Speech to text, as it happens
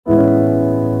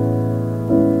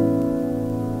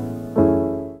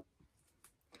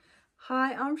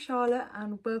I'm Charlotte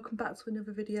and welcome back to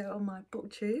another video on my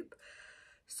booktube.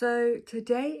 So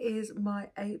today is my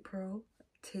April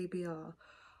TBR.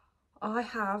 I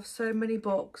have so many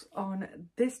books on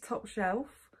this top shelf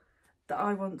that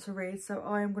I want to read, so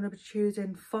I am going to be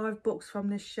choosing 5 books from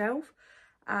this shelf,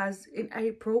 as in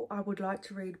April I would like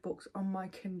to read books on my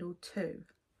Kindle too.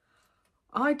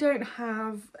 I don't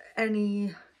have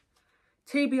any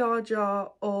TBR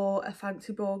jar or a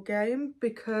fancy board game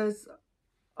because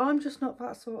I'm just not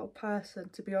that sort of person,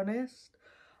 to be honest.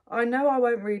 I know I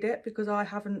won't read it because I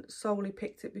haven't solely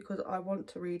picked it because I want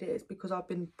to read it. It's because I've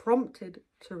been prompted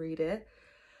to read it.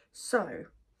 So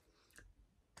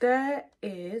there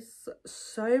is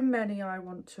so many I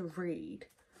want to read.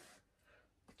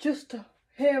 Just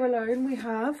here alone we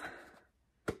have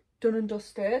Done and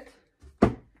Dusted,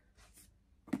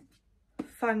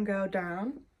 Fangirl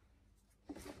Down.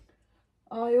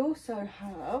 I also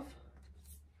have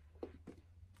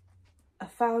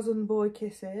 1,000 Boy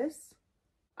Kisses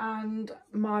and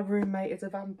My Roommate is a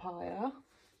Vampire.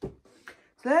 So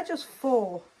they're just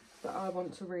 4 that I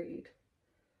want to read.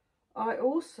 I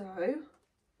also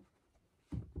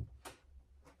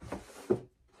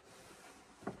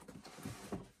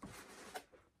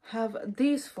have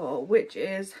these 4, which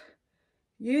is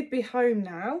You'd Be Home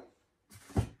Now,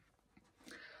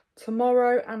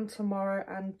 Tomorrow and Tomorrow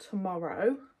and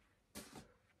Tomorrow,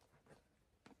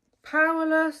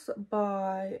 Powerless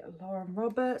by Lauren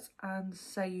Roberts, and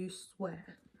Say You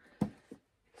Swear.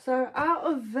 So out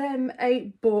of them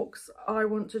 8 books, I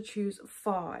want to choose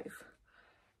 5.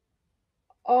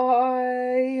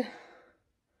 I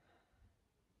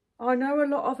know a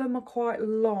lot of them are quite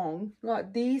long.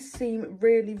 Like, these seem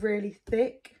really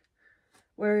thick,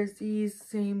 whereas these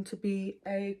seem to be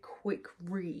a quick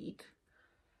read.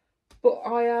 But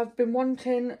I have been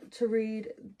wanting to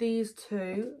read these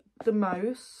 2 the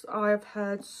most. I have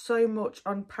heard so much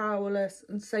on Powerless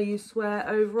and Say You Swear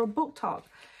over on BookTok.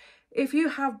 If you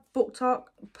have BookTok,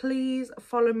 please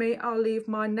follow me. I'll leave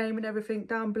my name and everything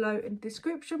down below in the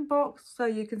description box so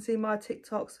you can see my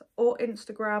TikToks or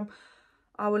Instagram.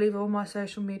 I will leave all my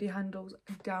social media handles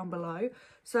down below.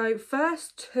 So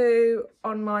first 2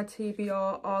 on my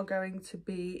TBR are going to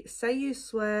be Say You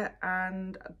Swear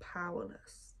and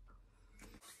Powerless.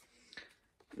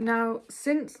 Now,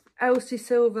 since Elsie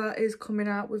Silver is coming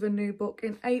out with a new book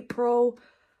in April,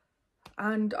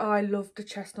 and I love the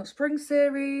Chestnut Spring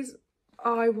series,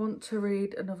 I want to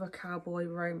read another cowboy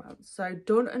romance. So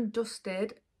Done and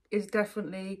Dusted is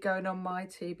definitely going on my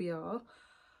TBR.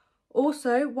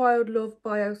 Also, Wild Love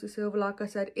by Elsie Silver, like I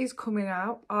said, is coming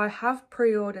out. I have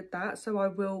pre-ordered that, so I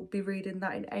will be reading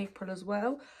that in April as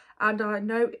well. And I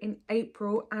know in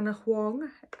April, Anna Huang,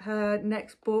 her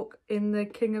next book in the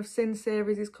King of Sin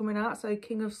series is coming out, so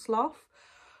King of Sloth.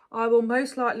 I will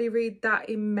most likely read that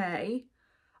in May.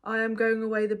 I am going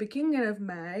away the beginning of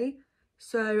May,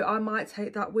 so I might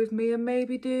take that with me and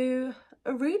maybe do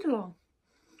a read along.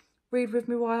 Read with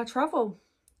me while I travel.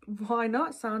 Why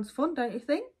not? Sounds fun, don't you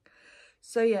think?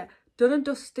 So yeah, Done and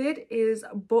Dusted is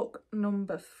book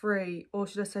number 3, or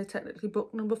should I say technically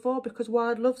book number 4, because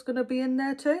Wild Love's going to be in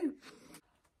there too.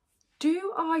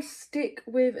 Do I stick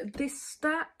with this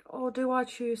stack or do I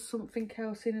choose something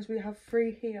else, in as we have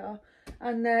 3 here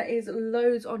and there is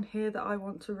loads on here that I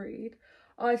want to read?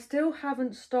 I still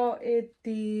haven't started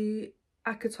the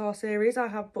ACOTAR series. I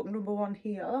have book number 1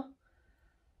 here.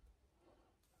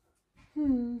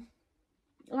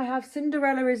 I have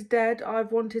Cinderella is Dead.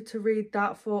 I've wanted to read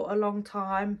that for a long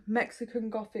time.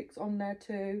 Mexican Gothic's on there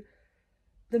too.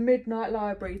 The Midnight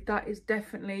Library, that is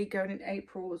definitely going in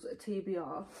April's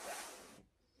TBR.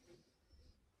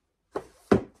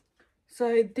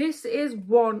 So this is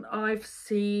one I've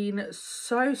seen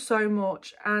so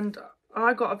much, and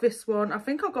I got this one, I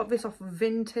think I got this off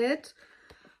Vinted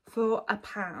for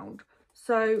 £1.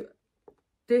 So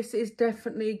this is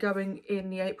definitely going in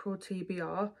the April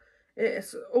TBR.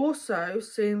 It also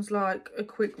seems like a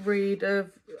quick read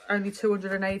of only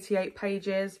 288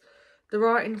 pages. The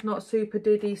writing's not super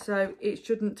diddy, so it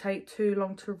shouldn't take too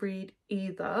long to read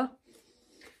either.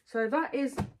 So that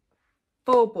is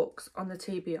 4 books on the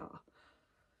TBR.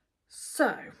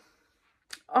 So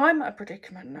I'm at a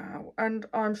predicament now and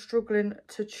I'm struggling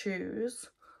to choose.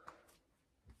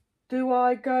 Do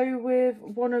I go with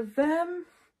one of them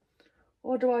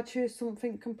or do I choose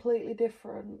something completely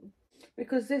different?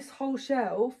 Because this whole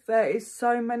shelf, there is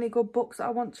so many good books I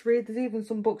want to read. There's even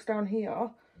some books down here,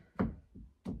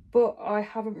 but I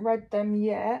haven't read them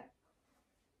yet.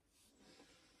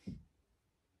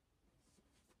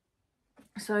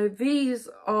 So these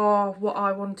are what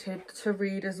I wanted to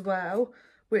read as well,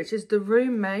 which is The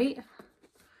Roommate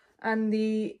and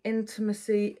The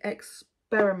Intimacy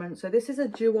Experiment. So this is a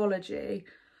duology.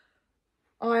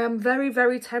 I am very,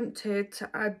 very tempted to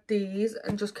add these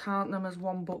and just count them as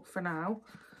one book for now.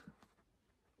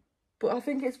 But I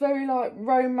think it's very like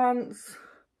romance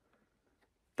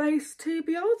based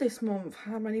TBR this month.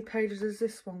 How many pages has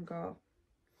this one got?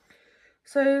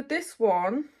 So this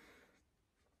one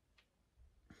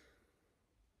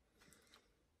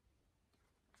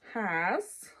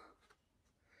has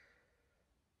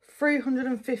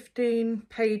 315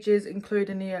 pages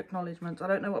including the acknowledgements. I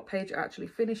don't know what page it actually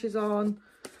finishes on.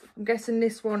 I'm guessing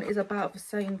this one is about the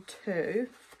same too.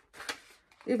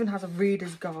 It even has a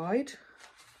reader's guide.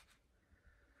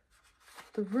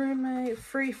 The Roommate,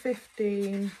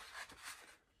 315.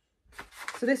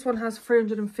 So this one has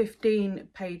 315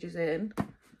 pages in.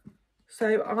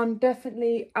 So I'm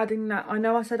definitely adding that. I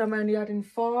know I said I'm only adding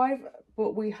 5,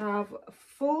 but we have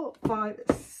 4, 5,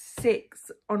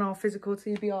 6 on our physical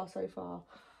TBR so far.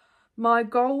 My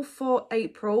goal for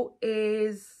April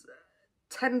is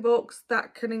 10 books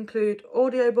that can include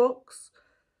audiobooks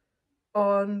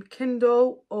on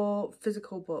Kindle or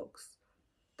physical books.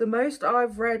 The most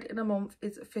I've read in a month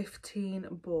is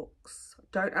 15 books.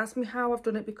 Don't ask me how I've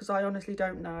done it because I honestly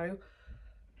don't know.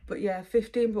 But yeah,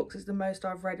 15 books is the most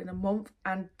I've read in a month,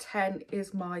 and 10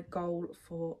 is my goal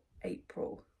for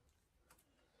April.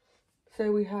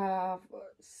 So we have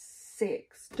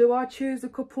 6. Do I choose a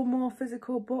couple more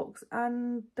physical books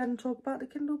and then talk about the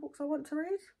Kindle books I want to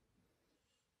read?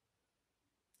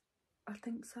 I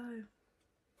think so.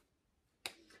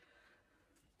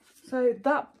 So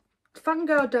that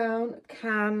Fangirl Down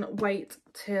can wait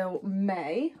till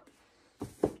May.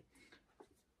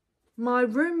 My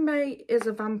Roommate is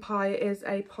a Vampire is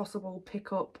a possible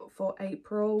pickup for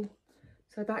April.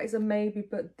 So that is a maybe,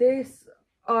 but this,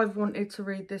 I've wanted to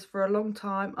read this for a long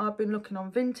time. I've been looking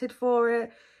on Vinted for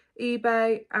it,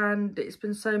 eBay, and it's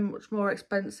been so much more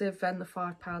expensive than the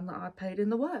 £5 that I paid in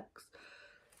the works.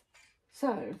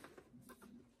 So,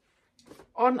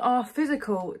 on our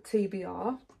physical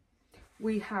TBR,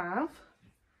 we have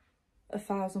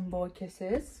 1,000 Boy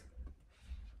Kisses,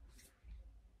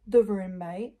 The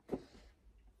Roommate,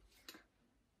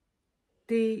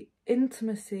 The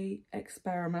Intimacy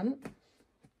Experiment,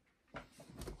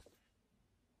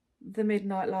 The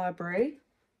Midnight Library,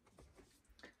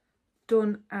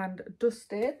 Done and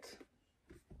Dusted,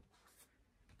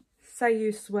 Say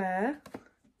You Swear,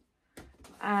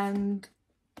 and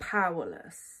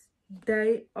Powerless.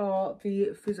 They are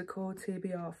the physical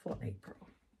TBR for April.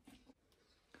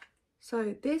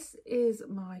 So this is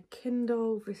my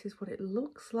Kindle. This is what it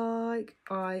looks like.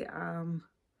 I am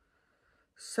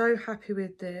so happy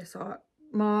with this.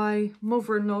 My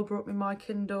mother-in-law brought me my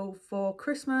Kindle for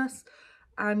Christmas,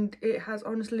 and it has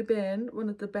honestly been one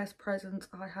of the best presents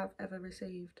I have ever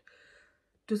received.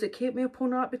 Does it keep me up all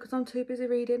night because I'm too busy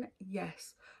reading?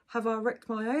 Yes. Have I wrecked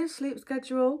my own sleep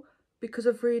schedule because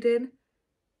of reading?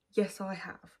 Yes, I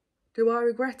have. Do I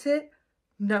regret it?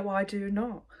 No, I do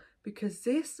not, because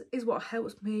this is what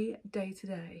helps me day to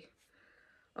day.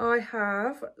 I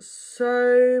have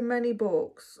so many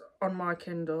books on my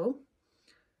Kindle.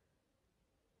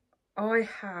 I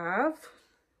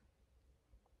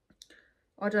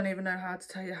don't even know how to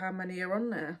tell you how many are on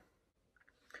there.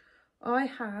 I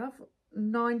have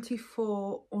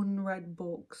 94 unread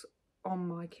books on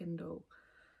my Kindle.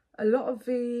 A lot of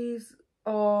these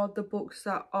are the books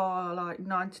that are like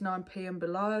 99p and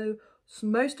below. So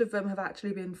most of them have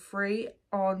actually been free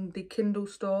on the Kindle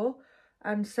store,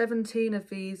 and 17 of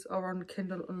these are on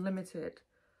Kindle Unlimited.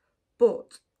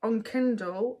 But on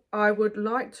Kindle, I would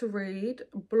like to read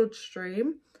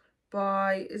Bloodstream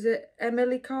by, is it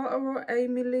Emily Carter or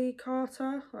Emily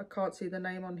Carter? I can't see the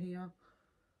name on here.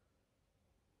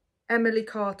 Emily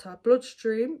Carter.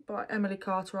 Bloodstream by Emily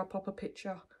Carter. I'll pop a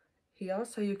picture here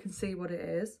so you can see what it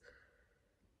is.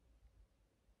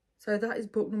 So that is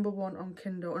book number 1 on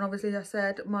Kindle. And obviously I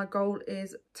said my goal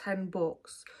is 10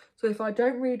 books. So if I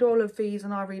don't read all of these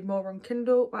and I read more on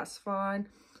Kindle, that's fine.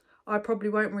 I probably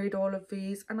won't read all of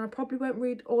these, and I probably won't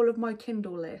read all of my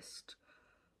Kindle list.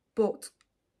 But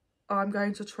I'm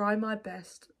going to try my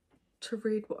best to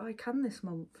read what I can this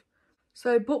month.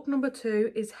 So book number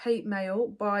 2 is Hate Mail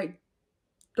by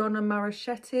Donna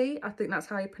Maraschetti. I think that's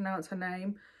how you pronounce her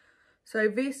name. So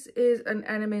this is an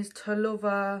enemies to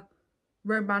lover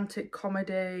romantic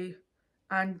comedy,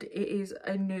 and it is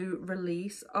a new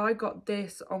release. I got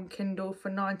this on Kindle for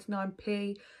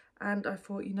 99p, and I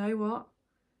thought, you know what,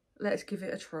 let's give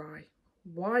it a try.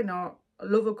 Why not? I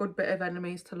love a good bit of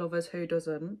enemies to lovers, who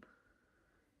doesn't?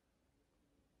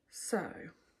 So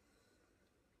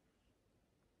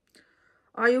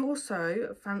I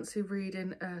also fancy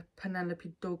reading a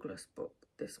Penelope Douglas book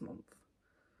this month.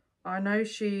 I know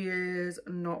she is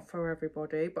not for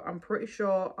everybody, but I'm pretty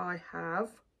sure I have.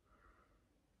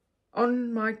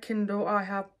 On my Kindle, I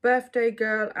have Birthday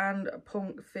Girl and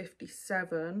Punk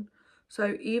 57.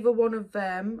 So either one of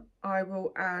them I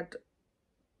will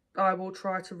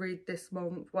try to read this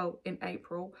month, well, in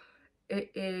April.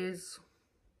 It is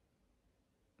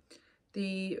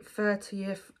the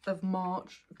 30th of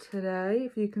March today,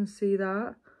 if you can see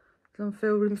that. So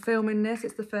I'm filming this,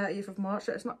 it's the 30th of March,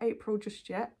 so it's not April just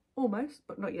yet. Almost,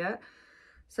 but not yet.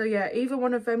 So yeah, either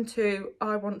one of them two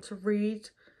I want to read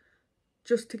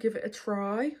just to give it a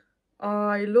try.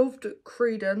 I loved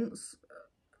Credence.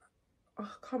 I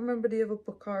can't remember the other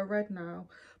book I read now.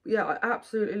 But yeah, I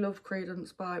absolutely love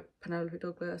Credence by Penelope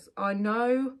Douglas. I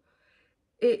know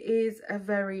it is a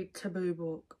very taboo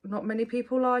book. Not many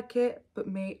people like it, but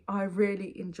me, I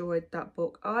really enjoyed that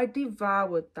book. I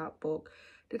devoured that book.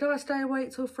 Did I stay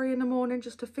awake till 3 in the morning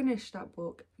just to finish that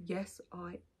book? Yes,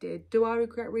 I did. Do I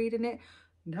regret reading it?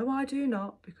 No, I do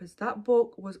not, because that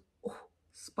book was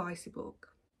spicy book.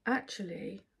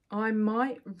 Actually, I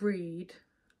might read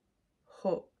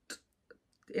Hooked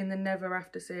in the Never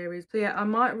After series. So yeah, I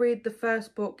might read the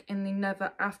first book in the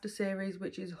Never After series,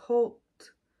 which is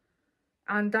Hooked.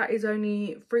 And that is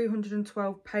only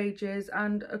 312 pages.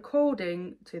 And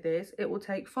according to this, it will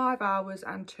take 5 hours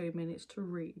and 2 minutes to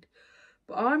read.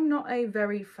 But I'm not a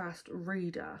very fast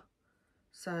reader,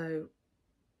 so,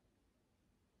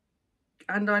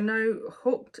 and I know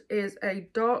Hooked is a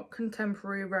dark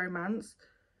contemporary romance,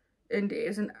 and it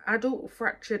is an adult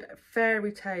fractured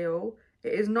fairy tale.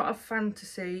 It is not a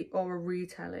fantasy or a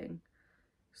retelling.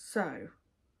 So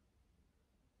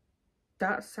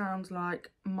that sounds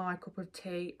like my cup of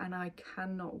tea, and I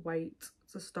cannot wait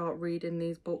to start reading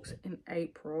these books in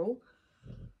April.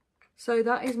 So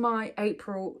that is my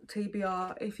April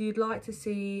TBR. If you'd like to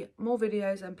see more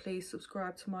videos, then please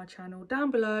subscribe to my channel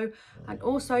down below, and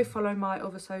also follow my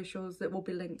other socials that will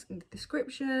be linked in the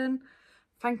description.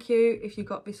 Thank you if you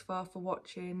got this far for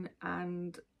watching,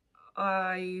 and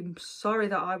I'm sorry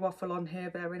that I waffle on here,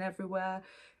 there and everywhere.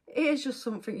 It is just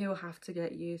something you'll have to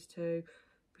get used to,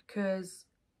 because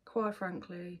quite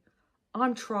frankly,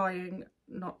 I'm trying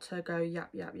not to go yap,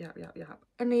 yap, yap, yap, yap.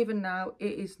 And even now,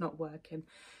 it is not working.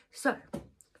 So,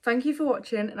 thank you for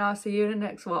watching, and I'll see you in the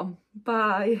next one.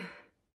 Bye.